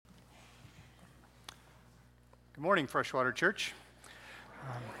Good morning, Freshwater Church.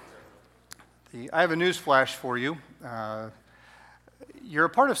 I have a news flash for you. You're a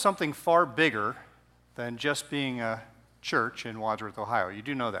part of something far bigger than just being a church in Wadsworth, Ohio. You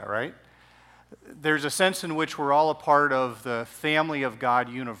do know that, right? There's a sense in which we're all a part of the family of God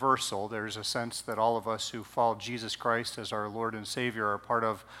universal. There's a sense that all of us who follow Jesus Christ as our Lord and Savior are part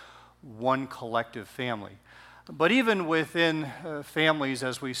of one collective family. But even within families,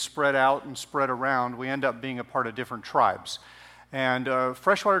 as we spread out and spread around, we end up being a part of different tribes. And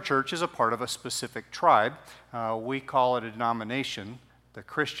Freshwater Church is a part of a specific tribe. We call it a denomination, the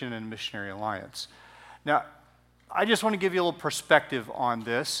Christian and Missionary Alliance. Now, I just want to give you a little perspective on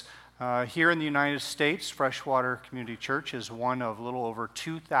this. Here in the United States, Freshwater Community Church is one of a little over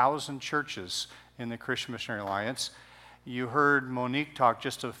 2,000 churches in the Christian Missionary Alliance. You heard Monique talk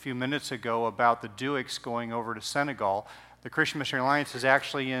just a few minutes ago about the Duics going over to Senegal. The Christian Missionary Alliance is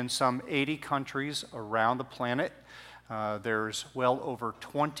actually in some 80 countries around the planet. There's well over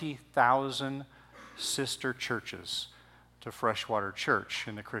 20,000 sister churches to Freshwater Church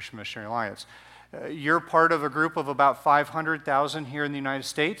in the Christian Missionary Alliance. You're part of a group of about 500,000 here in the United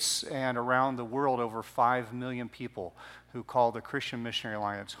States, and around the world over 5 million people who call the Christian Missionary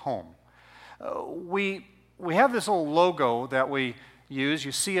Alliance home. We have this little logo that we use.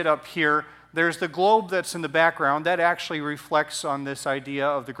 You see it up here. There's the globe that's in the background. That actually reflects on this idea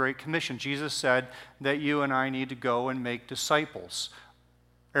of the Great Commission. Jesus said that you and I need to go and make disciples.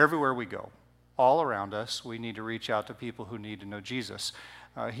 Everywhere we go, all around us, we need to reach out to people who need to know Jesus.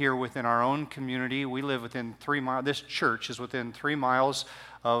 Here within our own community, we live within 3 miles. This church is within 3 miles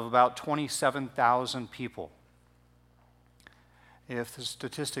of about 27,000 people. If the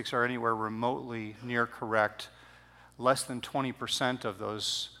statistics are anywhere remotely near correct, less than 20% of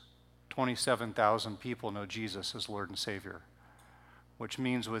those 27,000 people know Jesus as Lord and Savior, which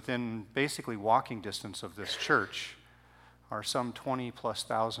means within basically walking distance of this church are some 20+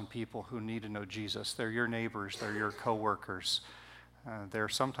 thousand people who need to know Jesus. They're your neighbors, they're your coworkers, they're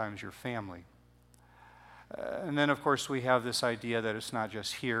sometimes your family. And then, of course, we have this idea that it's not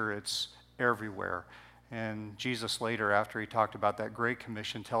just here, it's everywhere. And Jesus later, after he talked about that Great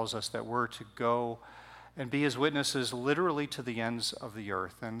Commission, tells us that we're to go and be his witnesses literally to the ends of the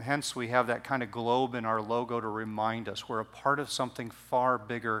earth. And hence we have that kind of globe in our logo to remind us we're a part of something far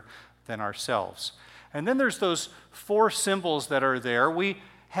bigger than ourselves. And then there's those 4 symbols that are there. We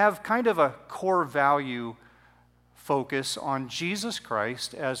have kind of a core value focus on Jesus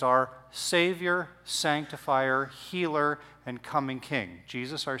Christ as our Savior, Sanctifier, Healer, and coming King.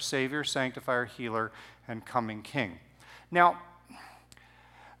 Jesus, our Savior, Sanctifier, Healer, and coming King. Now,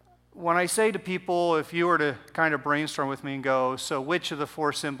 when I say to people, if you were to kind of brainstorm with me and go, so which of the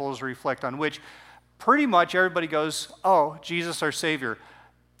 4 symbols reflect on which, pretty much everybody goes, oh, Jesus, our Savior,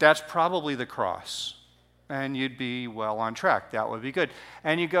 that's probably the cross. And you'd be well on track. That would be good.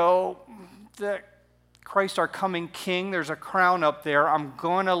 And you go, Christ, our coming King, there's a crown up there. I'm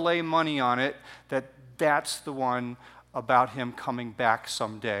going to lay money on it that's the one about him coming back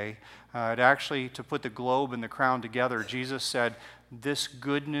someday. Actually, to put the globe and the crown together, Jesus said, this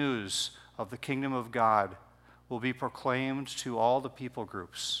good news of the kingdom of God will be proclaimed to all the people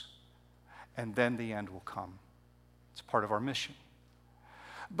groups, and then the end will come. It's part of our mission.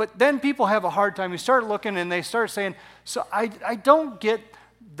 But then people have a hard time. You start looking and they start saying, so I don't get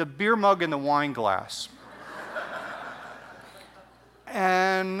the beer mug and the wine glass.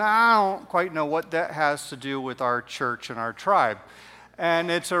 And I don't quite know what that has to do with our church and our tribe. And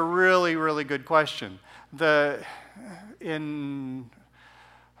it's a really, really good question. In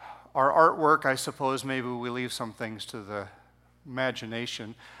our artwork, I suppose maybe we leave some things to the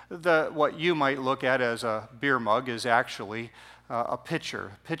imagination. What you might look at as a beer mug is actually a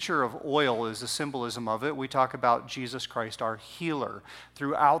pitcher. A pitcher of oil is the symbolism of it. We talk about Jesus Christ, our healer.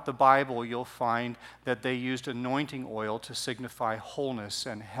 Throughout the Bible, you'll find that they used anointing oil to signify wholeness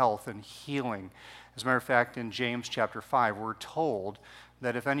and health and healing. As a matter of fact, in James chapter 5, we're told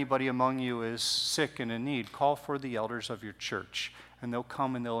that if anybody among you is sick and in need, call for the elders of your church, and they'll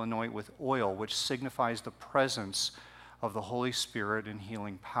come and they'll anoint with oil, which signifies the presence of the Holy Spirit in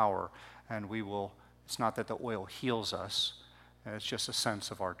healing power. And it's not that the oil heals us, it's just a sense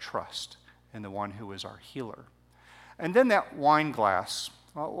of our trust in the one who is our healer. And then that wine glass,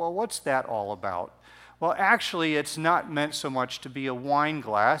 well, what's that all about? Well, actually, it's not meant so much to be a wine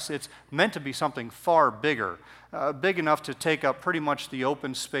glass. It's meant to be something far bigger, big enough to take up pretty much the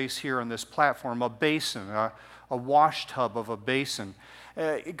open space here on this platform, a basin, a wash tub of a basin.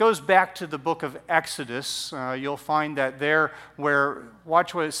 It goes back to the book of Exodus. You'll find that there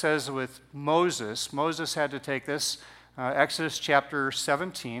watch what it says with Moses. Moses had to take this, Exodus chapter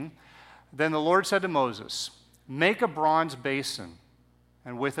 17. Then the Lord said to Moses, Make a bronze basin,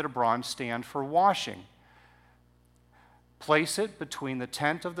 and with it a bronze stand for washing. Place it between the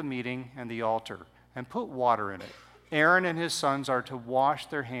tent of the meeting and the altar, and put water in it. Aaron and his sons are to wash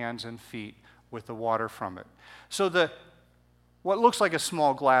their hands and feet with the water from it. So what looks like a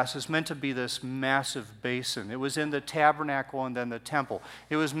small glass is meant to be this massive basin. It was in the tabernacle and then the temple.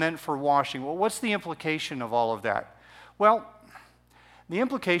 It was meant for washing. Well, what's the implication of all of that? Well, the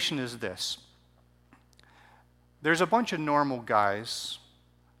implication is this. There's a bunch of normal guys.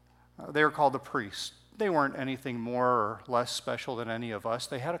 They were called the priests. They weren't anything more or less special than any of us.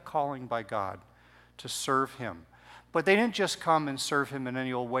 They had a calling by God to serve him. But they didn't just come and serve him in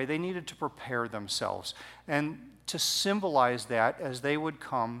any old way. They needed to prepare themselves. And to symbolize that, as they would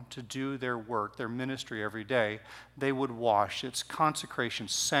come to do their work, their ministry every day, they would wash. It's consecration,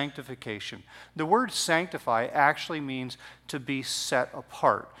 sanctification. The word sanctify actually means to be set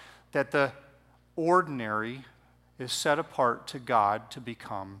apart, that the ordinary is set apart to God to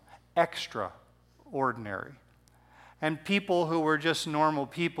become extraordinary. And people who were just normal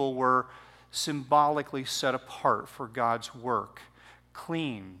people were symbolically set apart for God's work,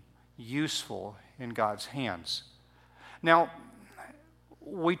 clean, useful in God's hands. Now,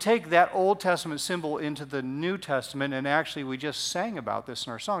 we take that Old Testament symbol into the New Testament, and actually we just sang about this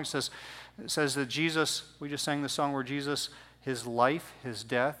in our song. It says that Jesus, we just sang the song where Jesus, his life, his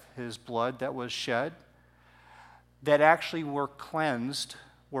death, his blood that was shed, that actually were cleansed,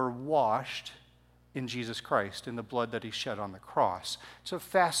 were washed in Jesus Christ, in the blood that he shed on the cross. It's a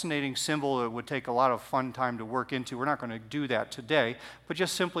fascinating symbol that would take a lot of fun time to work into. We're not going to do that today, but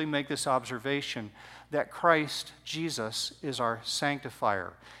just simply make this observation that Christ, Jesus, is our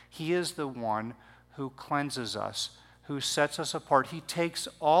sanctifier. He is the one who cleanses us, who sets us apart. He takes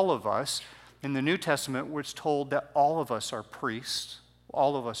all of us. In the New Testament, where it's told that all of us are priests,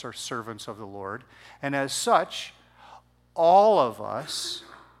 all of us are servants of the Lord, and as such, all of us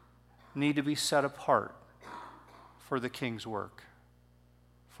need to be set apart for the King's work,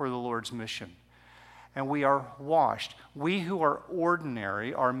 for the Lord's mission. And we are washed. We who are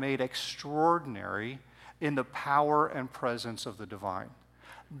ordinary are made extraordinary in the power and presence of the divine.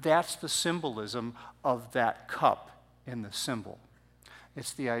 That's the symbolism of that cup in the symbol.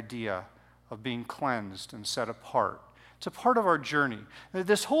 It's the idea of being cleansed and set apart. It's a part of our journey.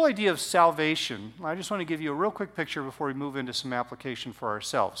 This whole idea of salvation, I just want to give you a real quick picture before we move into some application for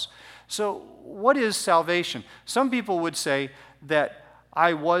ourselves. So, what is salvation? Some people would say that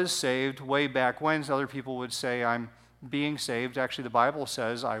I was saved way back when. Other people would say I'm being saved. Actually, the Bible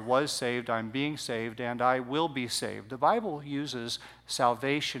says I was saved, I'm being saved, and I will be saved. The Bible uses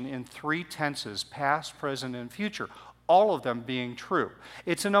salvation in 3 tenses, past, present, and future, all of them being true.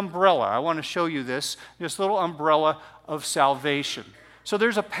 It's an umbrella. I want to show you this little umbrella of salvation. So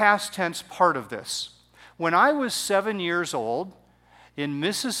there's a past tense part of this. When I was 7 years old, in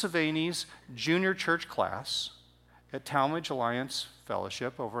Mrs. Savani's junior church class at Talmadge Alliance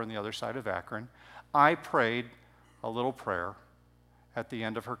Fellowship over on the other side of Akron, I prayed a little prayer at the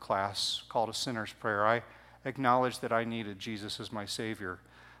end of her class called a sinner's prayer. I acknowledged that I needed Jesus as my Savior,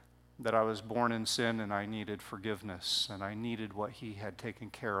 that I was born in sin and I needed forgiveness and I needed what he had taken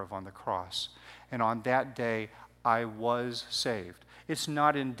care of on the cross. And on that day, I was saved. It's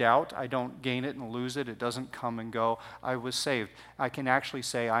not in doubt. I don't gain it and lose it. It doesn't come and go. I was saved. I can actually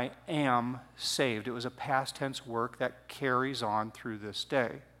say I am saved. It was a past tense work that carries on through this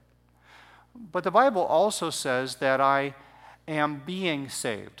day. But the Bible also says that I am being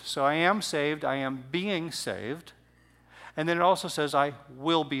saved. So I am saved. I am being saved. And then it also says, I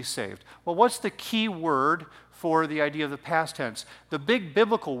will be saved. Well, what's the key word for the idea of the past tense? The big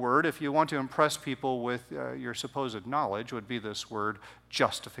biblical word, if you want to impress people with your supposed knowledge, would be this word,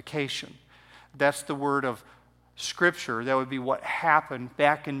 justification. That's the word of Scripture. That would be what happened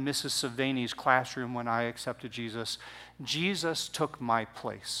back in Mrs. Savani's classroom when I accepted Jesus. Jesus took my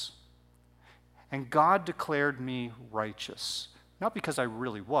place. And God declared me righteous. Not because I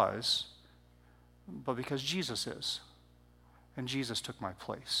really was, but because Jesus is. And Jesus took my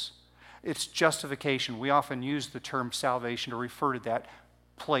place. It's justification. We often use the term salvation to refer to that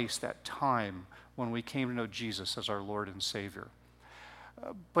place, that time when we came to know Jesus as our Lord and Savior.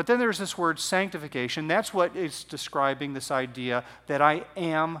 But then there's this word sanctification. That's what is describing this idea that I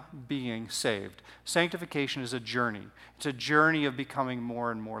am being saved. Sanctification is a journey. It's a journey of becoming more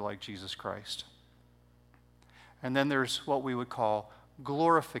and more like Jesus Christ. And then there's what we would call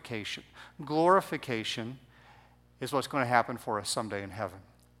glorification. Glorification is what's going to happen for us someday in heaven.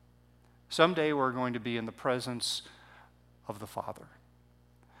 Someday we're going to be in the presence of the Father.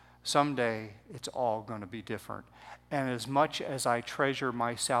 Someday it's all going to be different. And as much as I treasure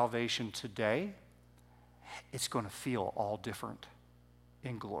my salvation today, it's going to feel all different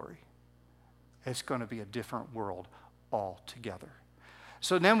in glory. It's going to be a different world altogether.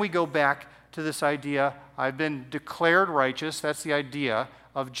 So then we go back to this idea, I've been declared righteous. That's the idea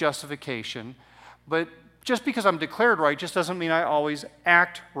of justification. But just because I'm declared righteous doesn't mean I always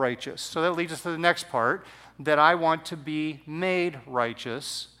act righteous. So that leads us to the next part, that I want to be made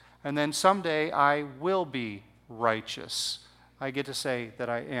righteous, and then someday I will be righteous. I get to say that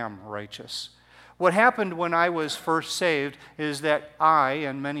I am righteous. What happened when I was first saved is that I,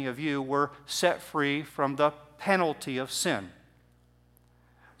 and many of you, were set free from the penalty of sin.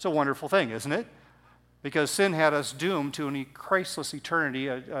 It's a wonderful thing, isn't it? Because sin had us doomed to a Christless eternity,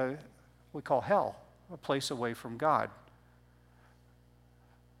 we call hell, a place away from God.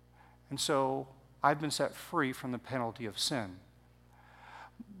 And so I've been set free from the penalty of sin.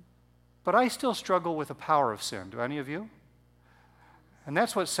 But I still struggle with the power of sin. Do any of you? And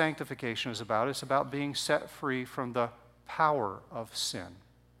that's what sanctification is about. It's about being set free from the power of sin.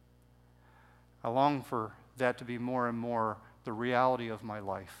 I long for that to be more and more the reality of my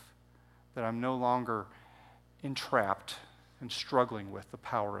life, that I'm no longer entrapped and struggling with the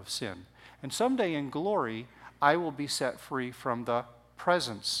power of sin. And someday in glory, I will be set free from the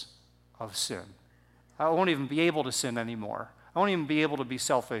presence of sin. I won't even be able to sin anymore. I won't even be able to be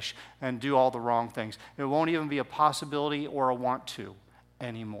selfish and do all the wrong things. It won't even be a possibility or a want to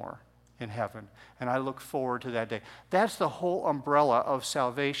anymore in heaven. And I look forward to that day. That's the whole umbrella of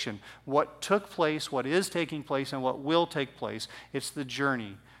salvation. What took place, what is taking place, and what will take place. It's the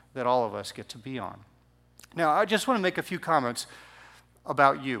journey that all of us get to be on. Now, I just want to make a few comments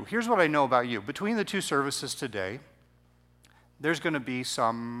about you. Here's what I know about you. Between the two services today, there's going to be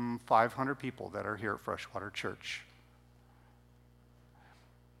some 500 people that are here at Freshwater Church.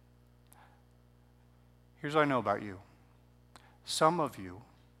 Here's what I know about you. Some of you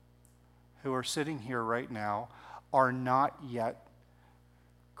who are sitting here right now are not yet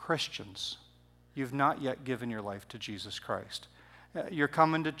Christians. You've not yet given your life to Jesus Christ. You're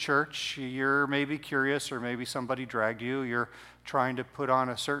coming to church, you're maybe curious, or maybe somebody dragged you, you're trying to put on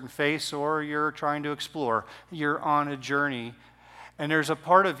a certain face, or you're trying to explore. You're on a journey, and there's a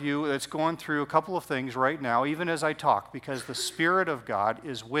part of you that's going through a couple of things right now, even as I talk, because the Spirit of God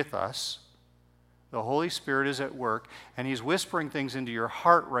is with us. The Holy Spirit is at work, and He's whispering things into your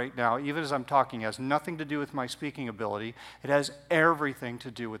heart right now, even as I'm talking. It has nothing to do with my speaking ability. It has everything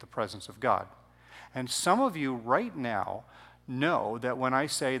to do with the presence of God. And some of you right now know that when I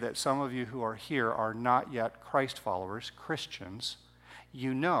say that some of you who are here are not yet Christ followers, Christians,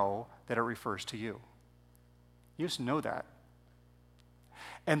 you know that it refers to you. You just know that.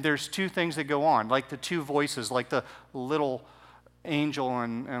 And there's two things that go on, like the two voices, like the little angel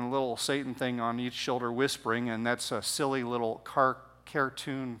and little Satan thing on each shoulder whispering, and that's a silly little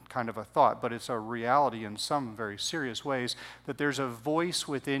cartoon kind of a thought, but it's a reality in some very serious ways, that there's a voice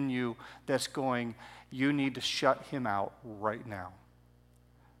within you that's going, you need to shut him out right now.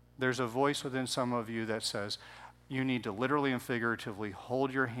 There's a voice within some of you that says, you need to literally and figuratively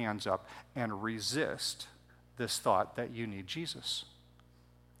hold your hands up and resist this thought that you need Jesus.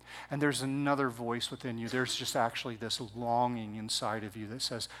 And there's another voice within you. There's just actually this longing inside of you that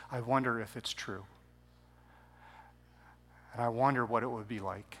says, I wonder if it's true. And I wonder what it would be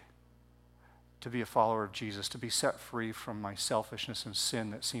like to be a follower of Jesus, to be set free from my selfishness and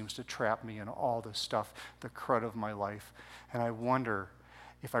sin that seems to trap me in all this stuff, the crud of my life. And I wonder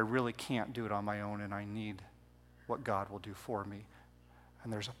if I really can't do it on my own and I need what God will do for me.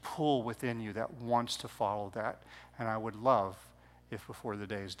 And there's a pull within you that wants to follow that. And I would love, if before the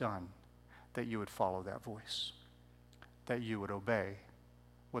day is done, that you would follow that voice, that you would obey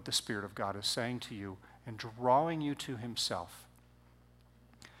what the Spirit of God is saying to you and drawing you to Himself.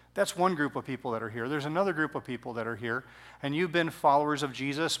 That's one group of people that are here. There's another group of people that are here, and you've been followers of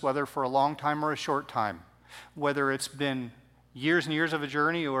Jesus, whether for a long time or a short time, whether it's been years and years of a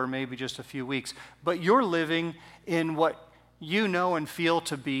journey or maybe just a few weeks, but you're living in what you know and feel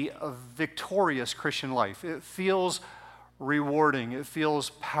to be a victorious Christian life. It feels rewarding. It feels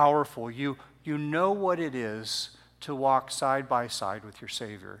powerful. You know what it is to walk side by side with your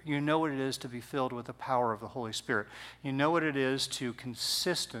Savior. You know what it is to be filled with the power of the Holy Spirit. You know what it is to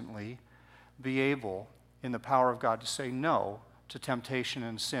consistently be able, in the power of God, to say no to temptation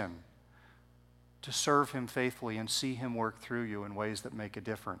and sin, to serve Him faithfully and see Him work through you in ways that make a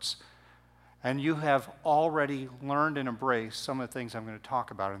difference. And you have already learned and embraced some of the things I'm going to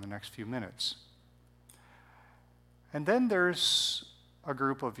talk about in the next few minutes. And then there's a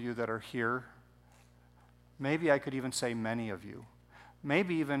group of you that are here. Maybe I could even say many of you.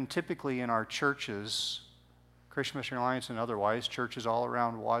 Maybe even typically in our churches, Christian Missionary Alliance and otherwise, churches all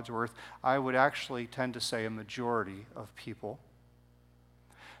around Wadsworth, I would actually tend to say a majority of people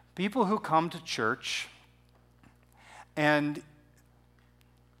who come to church and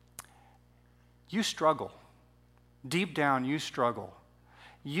you struggle. Deep down, you struggle.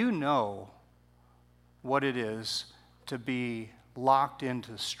 You know what it is to be locked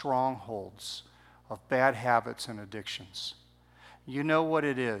into strongholds of bad habits and addictions. You know what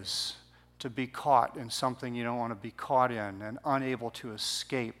it is to be caught in something you don't want to be caught in and unable to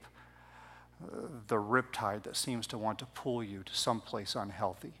escape the riptide that seems to want to pull you to someplace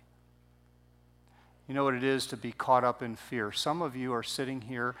unhealthy. You know what it is to be caught up in fear. Some of you are sitting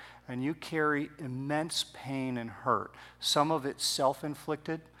here and you carry immense pain and hurt. Some of it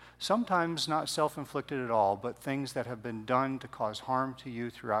self-inflicted, sometimes not self-inflicted at all, but things that have been done to cause harm to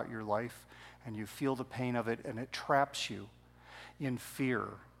you throughout your life, and you feel the pain of it, and it traps you in fear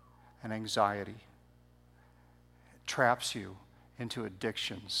and anxiety. It traps you into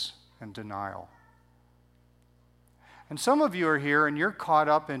addictions and denial. And some of you are here and you're caught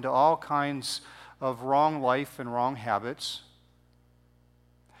up into all kinds of wrong life and wrong habits.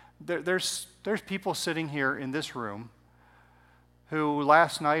 There's people sitting here in this room who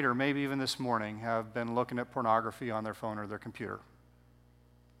last night or maybe even this morning have been looking at pornography on their phone or their computer.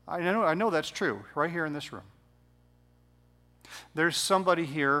 I know that's true, right here in this room. There's somebody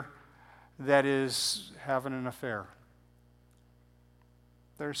here that is having an affair.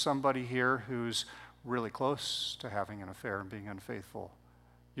 There's somebody here who's really close to having an affair and being unfaithful.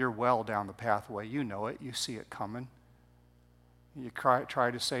 You're well down the pathway. You know it. You see it coming. You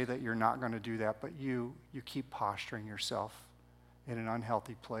try to say that you're not going to do that, but you keep posturing yourself in an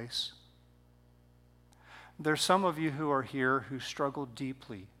unhealthy place. There's some of you who are here who struggle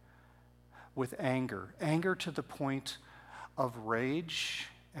deeply with anger to the point of rage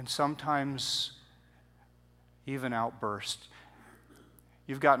and sometimes even outburst.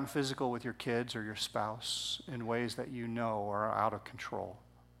 You've gotten physical with your kids or your spouse in ways that you know are out of control.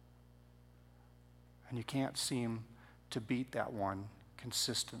 And you can't seem to beat that one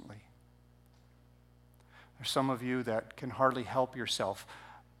consistently. There's some of you that can hardly help yourself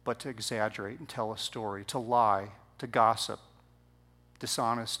but to exaggerate and tell a story, to lie, to gossip.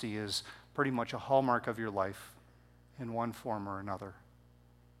 Dishonesty is pretty much a hallmark of your life in one form or another.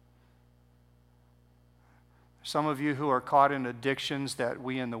 Some of you who are caught in addictions that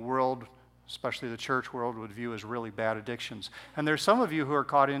we in the world, especially the church world, would view as really bad addictions. And there's some of you who are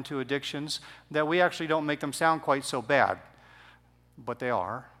caught into addictions that we actually don't make them sound quite so bad, but they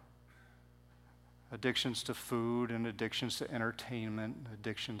are. Addictions to food and addictions to entertainment,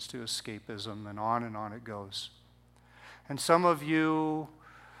 addictions to escapism, and on it goes. And some of you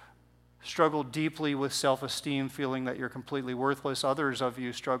struggle deeply with self-esteem, feeling that you're completely worthless. Others of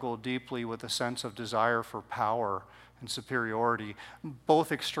you struggle deeply with a sense of desire for power and superiority,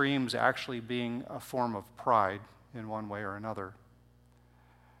 both extremes actually being a form of pride in one way or another.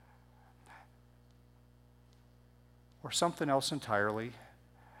 Or something else entirely.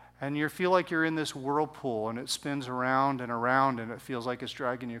 And you feel like you're in this whirlpool and it spins around and around and it feels like it's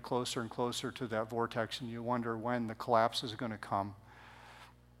dragging you closer and closer to that vortex, and you wonder when the collapse is going to come.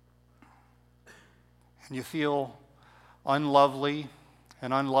 And you feel unlovely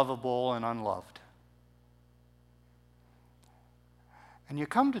and unlovable and unloved. And you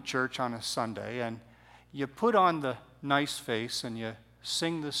come to church on a Sunday and you put on the nice face and you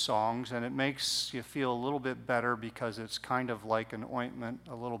sing the songs, and it makes you feel a little bit better because it's kind of like an ointment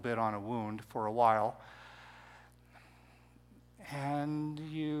a little bit on a wound for a while. And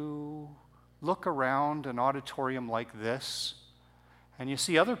you look around an auditorium like this and you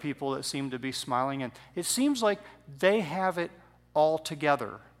see other people that seem to be smiling, and it seems like they have it all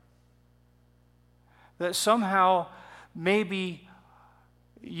together. That somehow maybe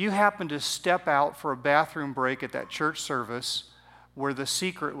you happen to step out for a bathroom break at that church service where the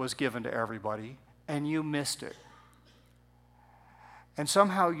secret was given to everybody, and you missed it. And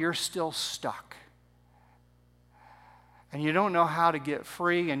somehow you're still stuck. And you don't know how to get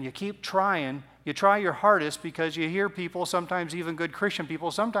free, and you keep trying. You try your hardest because you hear people, sometimes even good Christian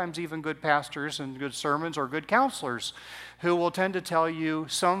people, sometimes even good pastors and good sermons or good counselors, who will tend to tell you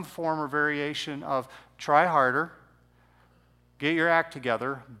some form or variation of try harder, get your act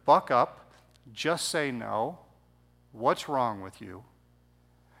together, buck up, just say no, what's wrong with you?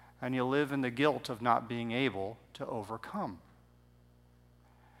 And you live in the guilt of not being able to overcome.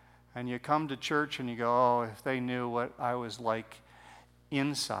 And you come to church and you go, oh, if they knew what I was like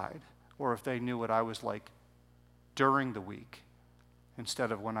inside, or if they knew what I was like during the week,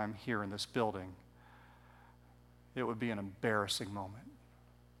 instead of when I'm here in this building, it would be an embarrassing moment.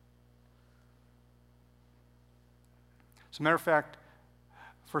 As a matter of fact,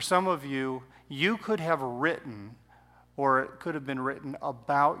 for some of you, you could have written, or it could have been written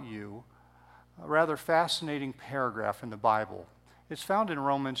about you, a rather fascinating paragraph in the Bible. It's found in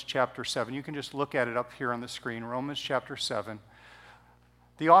Romans chapter 7. You can just look at it up here on the screen, Romans chapter 7.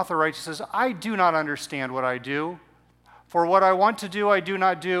 The author writes, he says, I do not understand what I do. For what I want to do, I do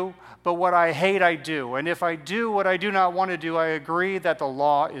not do, but what I hate, I do. And if I do what I do not want to do, I agree that the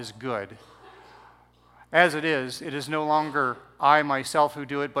law is good. As it is no longer I myself who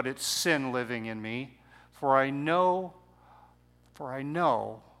do it, but it's sin living in me. For I know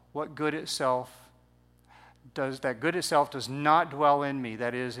what good itself does, that good itself does not dwell in me,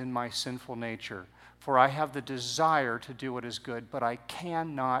 that is, in my sinful nature. For I have the desire to do what is good, but I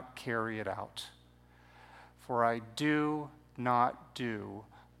cannot carry it out. For I do not do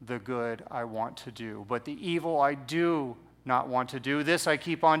the good I want to do, but the evil I do not want to do, this I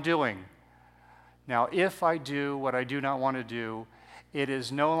keep on doing. Now, if I do what I do not want to do, it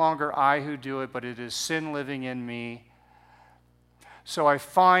is no longer I who do it, but it is sin living in me. So I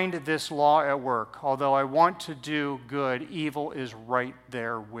find this law at work. Although I want to do good, evil is right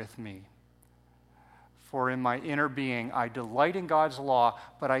there with me. For in my inner being, I delight in God's law,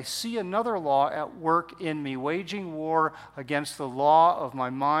 but I see another law at work in me, waging war against the law of my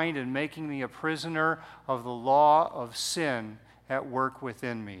mind and making me a prisoner of the law of sin at work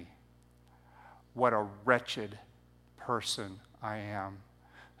within me. What a wretched person I am.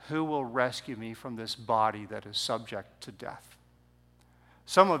 Who will rescue me from this body that is subject to death?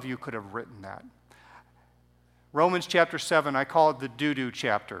 Some of you could have written that. Romans chapter 7, I call it the doo-doo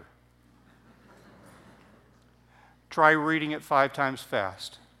chapter. Try reading it 5 times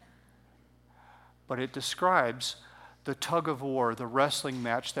fast. But it describes the tug of war, the wrestling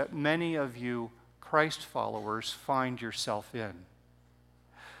match that many of you Christ followers find yourself in,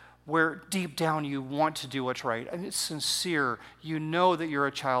 where deep down you want to do what's right, and it's sincere. You know that you're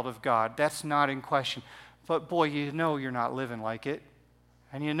a child of God. That's not in question. But boy, you know you're not living like it,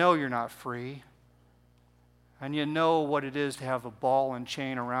 and you know you're not free, and you know what it is to have a ball and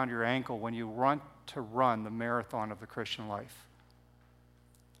chain around your ankle when you want to run the marathon of the Christian life.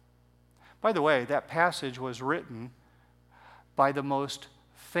 By the way, that passage was written by the most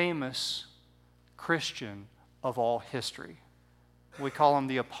famous Christian of all history. We call him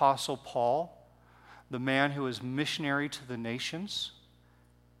the Apostle Paul, the man who was missionary to the nations,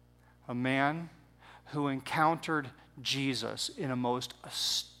 a man who encountered Jesus in a most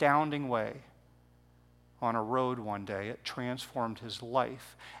astounding way on a road one day. It transformed his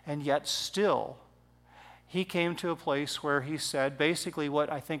life. And yet still, he came to a place where he said basically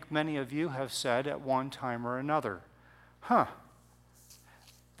what I think many of you have said at one time or another.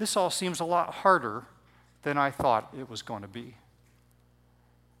 This all seems a lot harder than I thought it was going to be.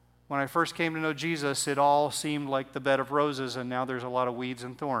 When I first came to know Jesus, it all seemed like the bed of roses, and now there's a lot of weeds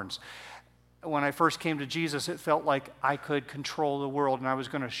and thorns. When I first came to Jesus, it felt like I could control the world, and I was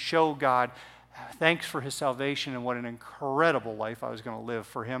going to show God thanks for his salvation and what an incredible life I was going to live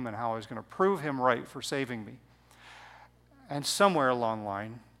for him and how I was going to prove him right for saving me. And somewhere along the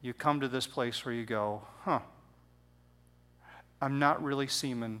line, you come to this place where you go, I'm not really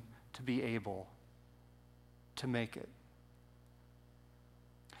seeming to be able to make it.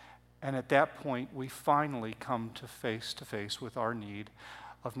 And at that point, we finally come to face with our need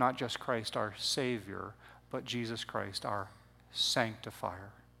of not just Christ our Savior, but Jesus Christ our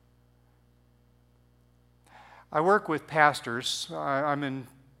Sanctifier. I work with pastors. I'm in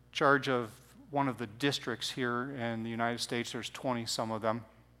charge of one of the districts here in the United States. There's 20 some of them.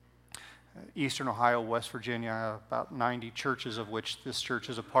 Eastern Ohio, West Virginia, about 90 churches of which this church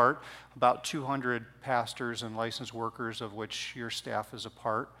is a part, about 200 pastors and licensed workers of which your staff is a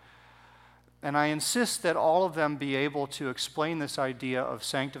part. And I insist that all of them be able to explain this idea of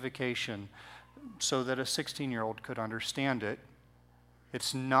sanctification so that a 16-year-old could understand it.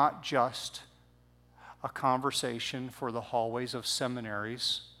 It's not just a conversation for the hallways of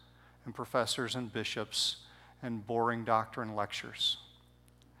seminaries and professors and bishops and boring doctrine lectures.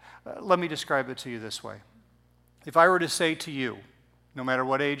 Let me describe it to you this way. If I were to say to you, no matter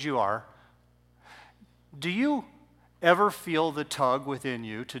what age you are, do you ever feel the tug within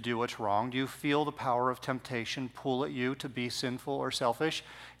you to do what's wrong? Do you feel the power of temptation pull at you to be sinful or selfish?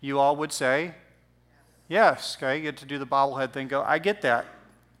 You all would say, yes. Okay, you get to do the bobblehead thing. Go, I get that.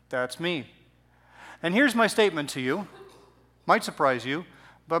 That's me. And here's my statement to you. Might surprise you,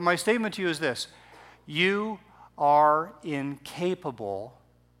 but my statement to you is this. You are incapable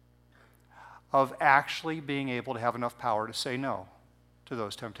of actually being able to have enough power to say no to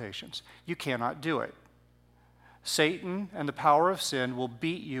those temptations. You cannot do it. Satan and the power of sin will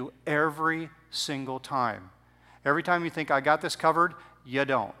beat you every single time. Every time you think, I got this covered, you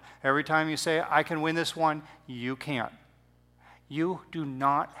don't. Every time you say, I can win this one, you can't. You do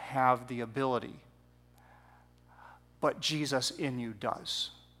not have the ability, but Jesus in you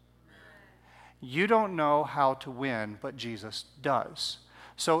does. You don't know how to win, but Jesus does.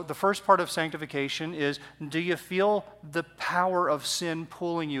 So the first part of sanctification is, do you feel the power of sin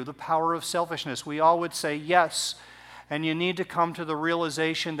pulling you, the power of selfishness? We all would say yes. And you need to come to the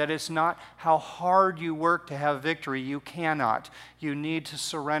realization that it's not how hard you work to have victory. You cannot. You need to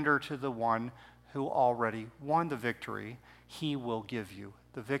surrender to the one who already won the victory. He will give you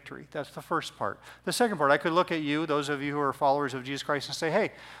the victory. That's the first part. The second part, I could look at you, those of you who are followers of Jesus Christ, and say,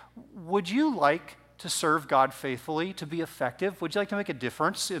 hey, would you like to serve God faithfully, to be effective? Would you like to make a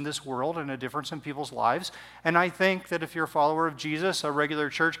difference in this world and a difference in people's lives? And I think that if you're a follower of Jesus, a regular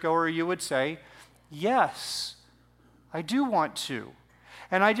churchgoer, you would say, yes, I do want to.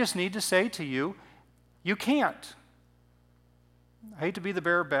 And I just need to say to you, you can't. I hate to be the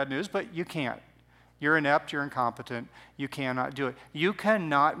bearer of bad news, but you can't. You're inept, you're incompetent, you cannot do it. You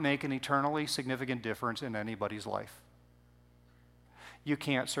cannot make an eternally significant difference in anybody's life. You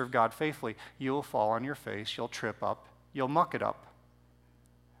can't serve God faithfully. You'll fall on your face, you'll trip up, you'll muck it up.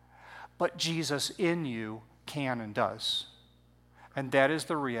 But Jesus in you can and does. And that is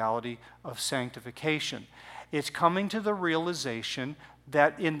the reality of sanctification. It's coming to the realization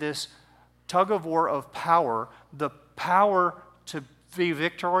that in this tug of war of power, the power to be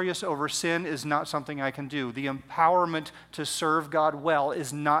victorious over sin is not something I can do. The empowerment to serve God well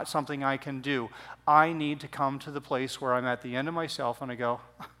is not something I can do. I need to come to the place where I'm at the end of myself and I go,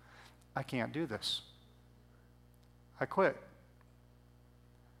 I can't do this. I quit.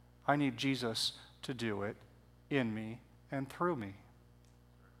 I need Jesus to do it in me and through me.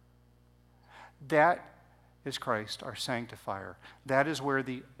 That is Christ, our sanctifier. That is where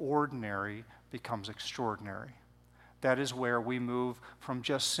the ordinary becomes extraordinary. That is where we move from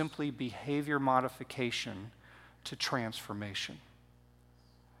just simply behavior modification to transformation.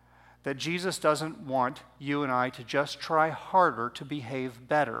 That Jesus doesn't want you and I to just try harder to behave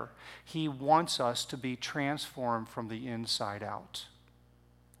better. He wants us to be transformed from the inside out.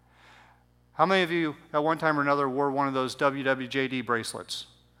 How many of you at one time or another wore one of those WWJD bracelets?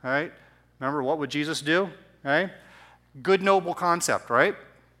 All right? Remember, what would Jesus do? Right? Good, noble concept, right?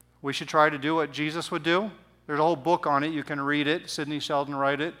 We should try to do what Jesus would do. There's a whole book on it. You can read it. Sidney Sheldon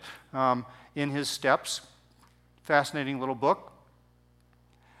wrote it in his steps. Fascinating little book.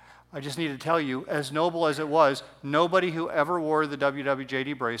 I just need to tell you, as noble as it was, nobody who ever wore the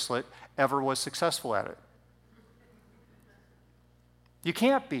WWJD bracelet ever was successful at it. You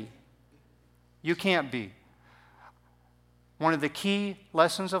can't be. You can't be. One of the key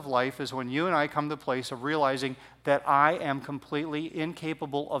lessons of life is when you and I come to the place of realizing that I am completely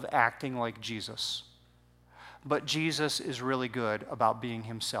incapable of acting like Jesus. But Jesus is really good about being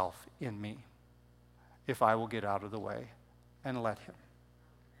himself in me, if I will get out of the way and let him.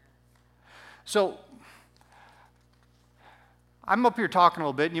 So, I'm up here talking a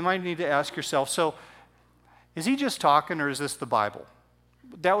little bit, and you might need to ask yourself, so, is he just talking, or is this the Bible?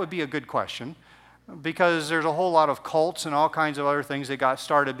 That would be a good question, because there's a whole lot of cults and all kinds of other things that got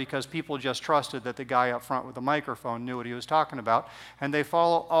started because people just trusted that the guy up front with the microphone knew what he was talking about, and they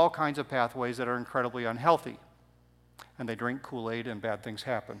follow all kinds of pathways that are incredibly unhealthy. And they drink Kool-Aid and bad things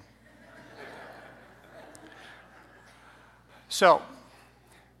happen. So,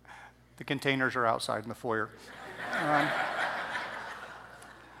 the containers are outside in the foyer.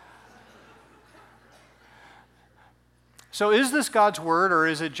 So is this God's word, or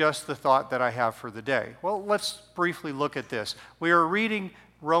is it just the thought that I have for the day? Well, let's briefly look at this. We are reading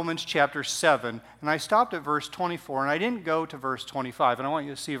Romans chapter 7, and I stopped at verse 24, and I didn't go to verse 25, and I want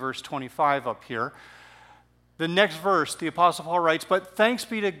you to see verse 25 up here. The next verse, the Apostle Paul writes, "But thanks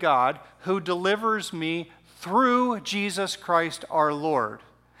be to God who delivers me through Jesus Christ our Lord."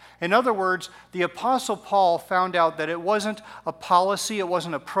 In other words, the Apostle Paul found out that it wasn't a policy, it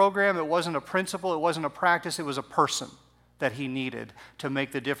wasn't a program, it wasn't a principle, it wasn't a practice, it was a person that he needed to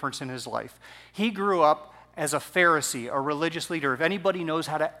make the difference in his life. He grew up as a Pharisee, a religious leader. If anybody knows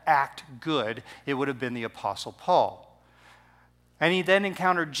how to act good, it would have been the Apostle Paul. And he then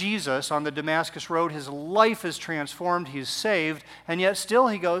encountered Jesus on the Damascus Road. His life is transformed. He's saved. And yet still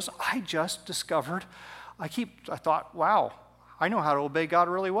he goes, I just discovered, I thought, wow, I know how to obey God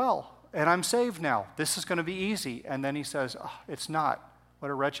really well. And I'm saved now. This is going to be easy. And then he says, oh, it's not. What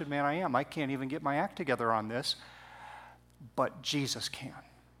a wretched man I am. I can't even get my act together on this. But Jesus can.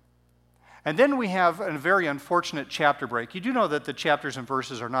 And then we have a very unfortunate chapter break. You do know that the chapters and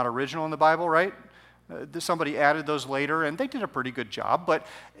verses are not original in the Bible, right? Somebody added those later, and they did a pretty good job, but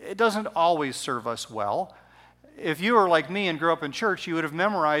it doesn't always serve us well. If you were like me and grew up in church, you would have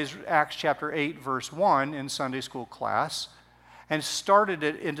memorized Acts chapter 8, verse 1 in Sunday school class and started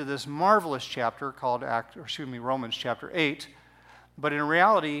it into this marvelous chapter called Romans chapter 8. But in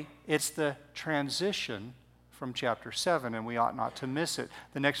reality, it's the transition from chapter 7, and we ought not to miss it.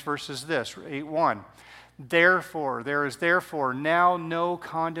 The next verse is this, 8:1. Therefore, there is therefore now no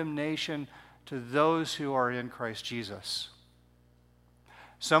condemnation to those who are in Christ Jesus.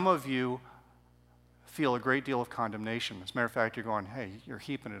 Some of you feel a great deal of condemnation. As a matter of fact, you're going, hey, you're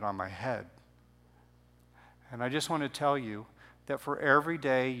heaping it on my head. And I just want to tell you that for every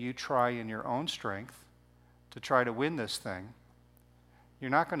day you try in your own strength to try to win this thing, you're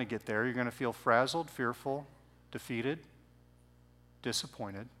not going to get there. You're going to feel frazzled, fearful, defeated,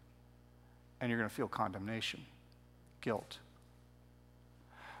 disappointed, and you're going to feel condemnation, guilt.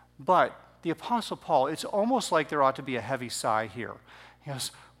 But the Apostle Paul, it's almost like there ought to be a heavy sigh here. He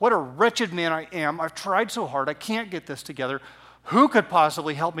goes, what a wretched man I am. I've tried so hard. I can't get this together. Who could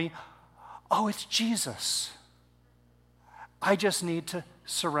possibly help me? Oh, it's Jesus. I just need to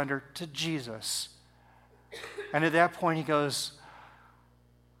surrender to Jesus. And at that point he goes,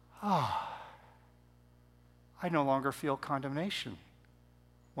 I no longer feel condemnation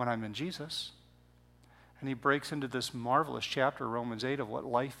when I'm in Jesus. And he breaks into this marvelous chapter, Romans 8, of what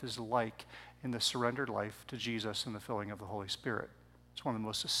life is like in the surrendered life to Jesus and the filling of the Holy Spirit. It's one of the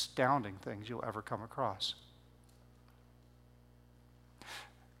most astounding things you'll ever come across.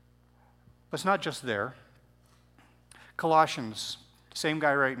 But it's not just there. Colossians, same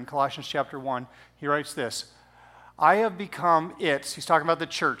guy writing, Colossians chapter 1, he writes this, I have become he's talking about the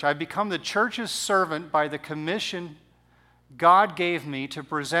church, I've become the church's servant by the commission God gave me to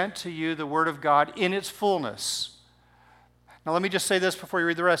present to you the Word of God in its fullness. Now let me just say this before you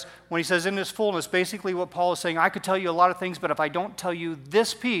read the rest. When he says in its fullness, basically what Paul is saying, I could tell you a lot of things, but if I don't tell you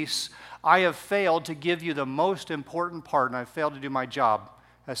this piece, I have failed to give you the most important part, and I've failed to do my job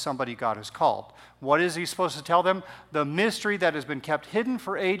as somebody God has called. What is he supposed to tell them? The mystery that has been kept hidden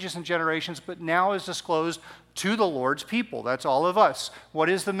for ages and generations, but now is disclosed to the Lord's people. That's all of us. What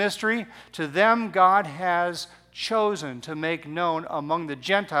is the mystery? To them God has chosen to make known among the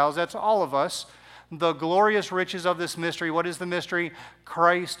Gentiles, that's all of us, the glorious riches of this mystery. What is the mystery?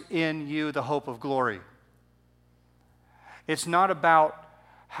 Christ in you, the hope of glory. It's not about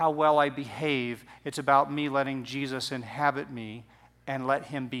how well I behave. It's about me letting Jesus inhabit me and let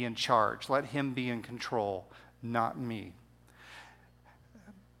him be in charge. Let him be in control, not me.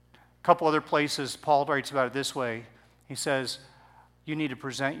 A couple other places, Paul writes about it this way. He says, you need to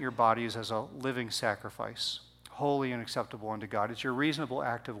present your bodies as a living sacrifice, holy and acceptable unto God. It's your reasonable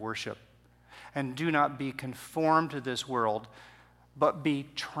act of worship. And do not be conformed to this world, but be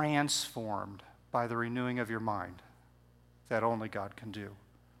transformed by the renewing of your mind. That only God can do.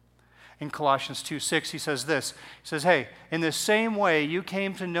 In Colossians 2:6, he says this. He says, hey, in the same way you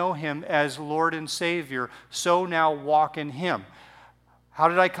came to know him as Lord and Savior, so now walk in him. How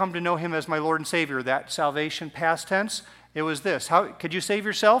did I come to know him as my Lord and Savior? That salvation past tense, it was this. How could you save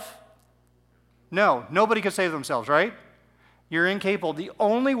yourself? No, nobody could save themselves, right? You're incapable. The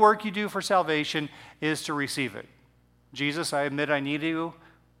only work you do for salvation is to receive it. Jesus, I admit I need you.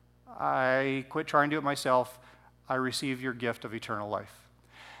 I quit trying to do it myself. I receive your gift of eternal life.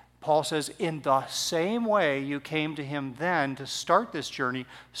 Paul says, in the same way you came to him then to start this journey,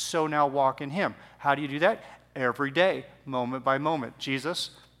 so now walk in him. How do you do that? Every day, moment by moment.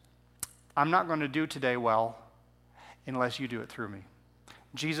 Jesus, I'm not going to do today well unless you do it through me.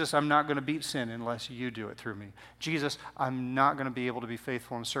 Jesus, I'm not going to beat sin unless you do it through me. Jesus, I'm not going to be able to be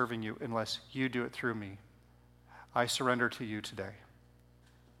faithful in serving you unless you do it through me. I surrender to you today.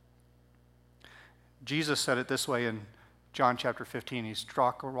 Jesus said it this way in John chapter 15. He's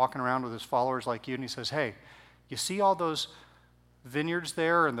walking around with his followers like you, and he says, hey, you see all those vineyards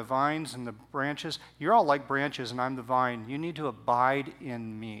there and the vines and the branches? You're all like branches, and I'm the vine. You need to abide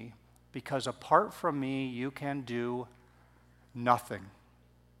in me, because apart from me, you can do nothing.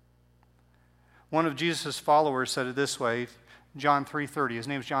 One of Jesus' followers said it this way, John 3:30, his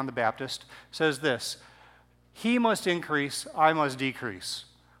name is John the Baptist, says this, he must increase, I must decrease.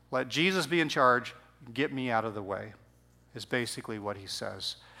 Let Jesus be in charge, get me out of the way, is basically what he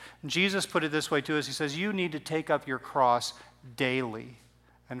says. Jesus put it this way to us, he says, you need to take up your cross daily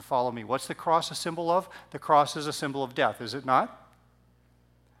and follow me. What's the cross a symbol of? The cross is a symbol of death, is it not?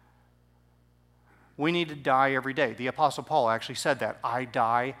 We need to die every day. The Apostle Paul actually said that, I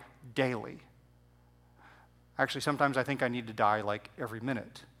die daily. Actually, sometimes I think I need to die like every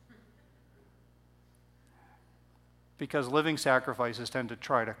minute. Because living sacrifices tend to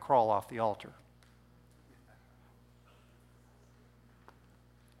try to crawl off the altar.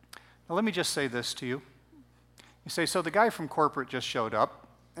 Now, let me just say this to you. You say, so the guy from corporate just showed up,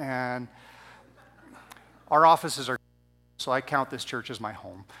 and our offices are, so I count this church as my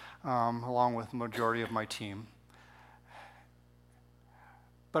home, along with the majority of my team.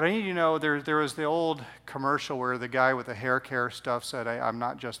 But I need you to know there was the old commercial where the guy with the hair care stuff said, I'm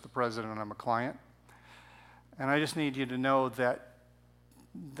not just the president, I'm a client. And I just need you to know that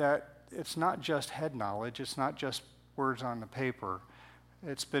it's not just head knowledge, it's not just words on the paper.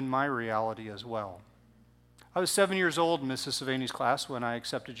 It's been my reality as well. I was 7 years old in Mrs. Savani's class when I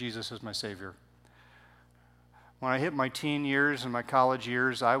accepted Jesus as my Savior. When I hit my teen years and my college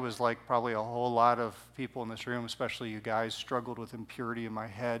years, I was like probably a whole lot of people in this room, especially you guys, struggled with impurity in my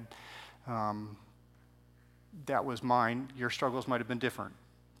head. That was mine. Your struggles might have been different.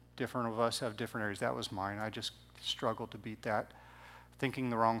 Different of us have different areas. That was mine. I just struggled to beat that.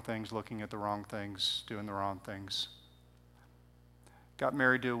 Thinking the wrong things, looking at the wrong things, doing the wrong things. Got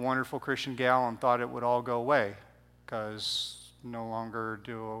married to a wonderful Christian gal and thought it would all go away because no longer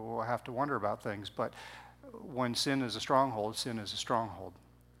do I have to wonder about things. But when sin is a stronghold, sin is a stronghold.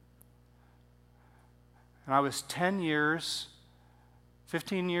 And I was 10 years,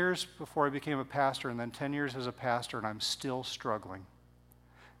 15 years before I became a pastor, and then 10 years as a pastor, and I'm still struggling.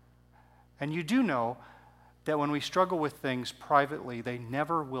 And you do know that when we struggle with things privately, they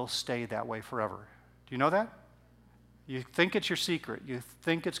never will stay that way forever. Do you know that? You think it's your secret. You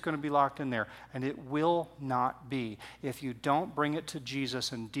think it's going to be locked in there, and it will not be. If you don't bring it to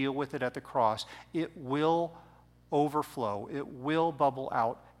Jesus and deal with it at the cross, it will overflow. It will bubble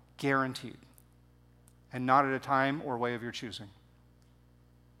out, guaranteed, and not at a time or way of your choosing.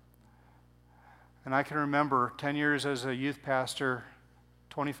 And I can remember 10 years as a youth pastor,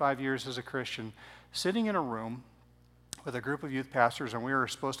 25 years as a Christian, sitting in a room with a group of youth pastors, and we were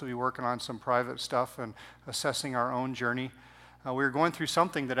supposed to be working on some private stuff and assessing our own journey. We were going through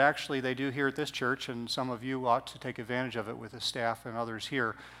something that actually they do here at this church, and some of you ought to take advantage of it with the staff and others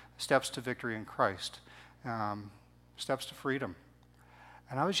here, Steps to Victory in Christ, Steps to Freedom.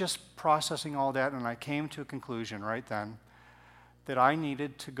 And I was just processing all that, and I came to a conclusion right then that I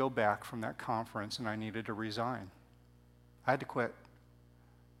needed to go back from that conference and I needed to resign. I had to quit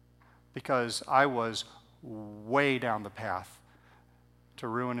because I was way down the path to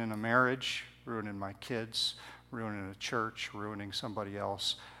ruining a marriage, ruining my kids, ruining a church, ruining somebody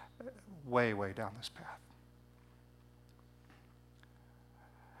else, way, way down this path.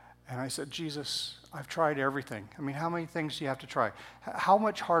 And I said, Jesus, I've tried everything. I mean, how many things do you have to try? How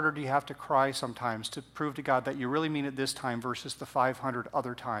much harder do you have to cry sometimes to prove to God that you really mean it this time versus the 500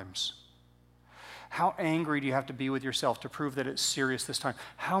 other times? How angry do you have to be with yourself to prove that it's serious this time?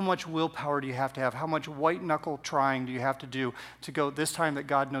 How much willpower do you have to have? How much white-knuckle trying do you have to do to go this time that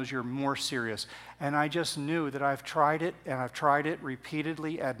God knows you're more serious? And I just knew that I've tried it, and I've tried it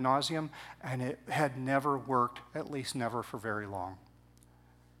repeatedly ad nauseum, and it had never worked, at least never for very long.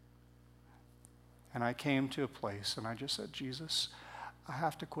 And I came to a place, and I just said, Jesus, I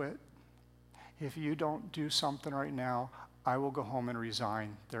have to quit. If you don't do something right now, I will go home and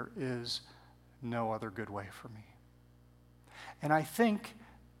resign. There is no other good way for me. And I think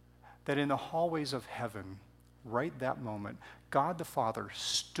that in the hallways of heaven, right that moment, God the Father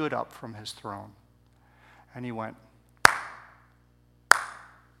stood up from his throne and he went,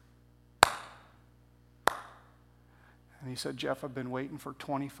 and he said, Jeff, I've been waiting for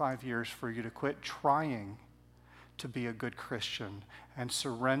 25 years for you to quit trying to be a good Christian and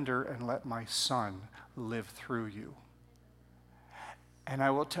surrender and let my son live through you. And I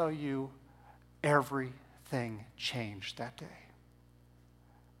will tell you, everything changed that day.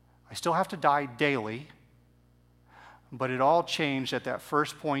 I still have to die daily, but it all changed at that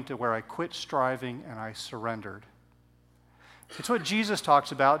first point to where I quit striving and I surrendered. It's what Jesus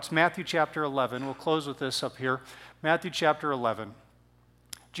talks about. It's Matthew chapter 11. We'll close with this up here. Matthew chapter 11.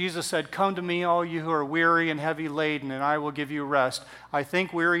 Jesus said, come to me, all you who are weary and heavy laden, and I will give you rest. I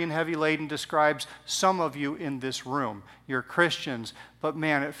think weary and heavy laden describes some of you in this room. You're Christians, but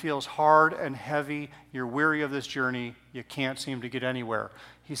man, it feels hard and heavy. You're weary of this journey. You can't seem to get anywhere.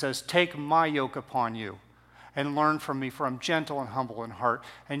 He says, take my yoke upon you and learn from me, for I'm gentle and humble in heart,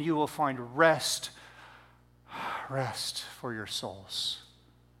 and you will find rest for your souls.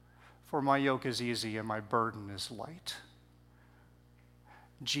 For my yoke is easy and my burden is light.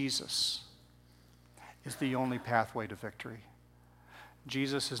 Jesus is the only pathway to victory.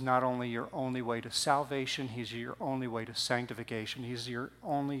 Jesus is not only your only way to salvation, he's your only way to sanctification. He's your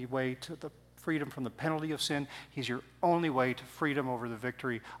only way to the freedom from the penalty of sin. He's your only way to freedom over the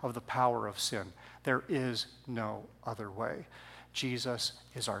victory of the power of sin. There is no other way. Jesus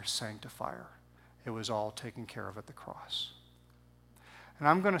is our sanctifier. It was all taken care of at the cross. And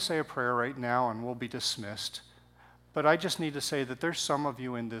I'm going to say a prayer right now and we'll be dismissed. But I just need to say that there's some of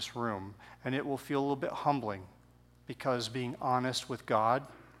you in this room, and it will feel a little bit humbling, because being honest with God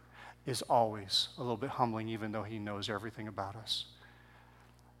is always a little bit humbling, even though he knows everything about us.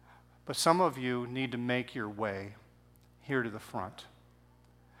 But some of you need to make your way here to the front.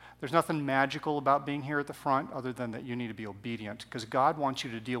 There's nothing magical about being here at the front other than that you need to be obedient, because God wants you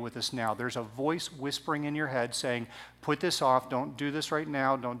to deal with this now. There's a voice whispering in your head saying, put this off, don't do this right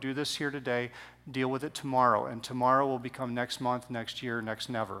now, don't do this here today, deal with it tomorrow. And tomorrow will become next month, next year, next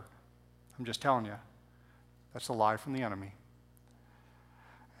never. I'm just telling you. That's a lie from the enemy.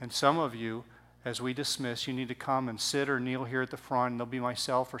 And some of you, as we dismiss, you need to come and sit or kneel here at the front, and there'll be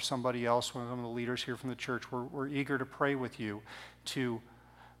myself or somebody else, one of the leaders here from the church. We're eager to pray with you, to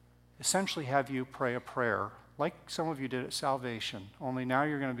essentially have you pray a prayer, like some of you did at salvation, only now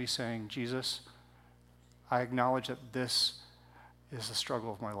you're going to be saying, Jesus, I acknowledge that this is the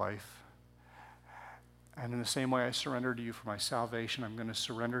struggle of my life. And in the same way I surrender to you for my salvation, I'm going to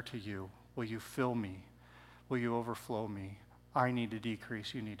surrender to you. Will you fill me? Will you overflow me? I need to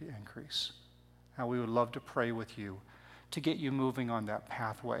decrease, you need to increase. And we would love to pray with you to get you moving on that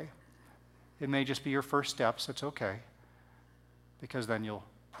pathway. It may just be your first steps, that's okay, because then you'll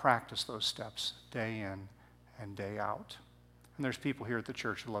practice those steps day in and day out. And there's people here at the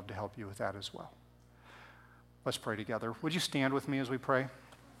church who'd love to help you with that as well. Let's pray together. Would you stand with me as we pray?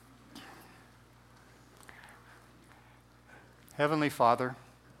 Heavenly Father,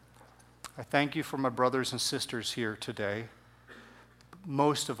 I thank you for my brothers and sisters here today.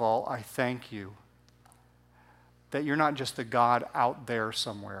 Most of all, I thank you that you're not just the God out there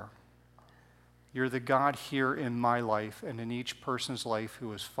somewhere. You're the God here in my life and in each person's life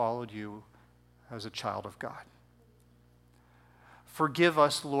who has followed you as a child of God. Forgive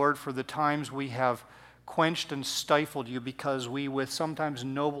us, Lord, for the times we have quenched and stifled you because we, with sometimes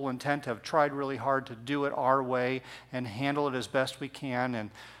noble intent, have tried really hard to do it our way and handle it as best we can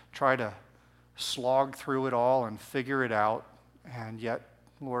and try to slog through it all and figure it out. And yet,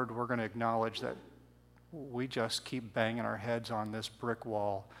 Lord, we're going to acknowledge that we just keep banging our heads on this brick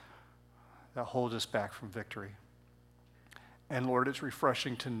wall that holds us back from victory. And Lord, it's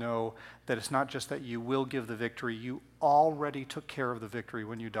refreshing to know that it's not just that you will give the victory, you already took care of the victory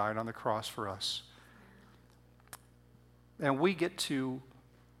when you died on the cross for us. And we get to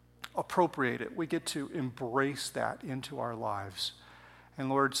appropriate it. We get to embrace that into our lives. And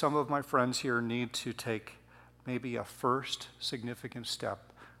Lord, some of my friends here need to take maybe a first significant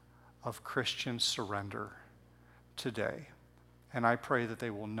step of Christian surrender today. And I pray that they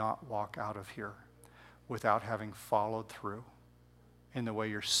will not walk out of here without having followed through in the way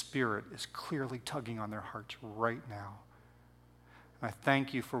your Spirit is clearly tugging on their hearts right now. And I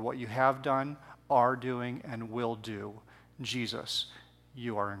thank you for what you have done, are doing, and will do. Jesus,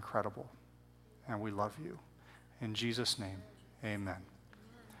 you are incredible, and we love you. In Jesus' name, amen.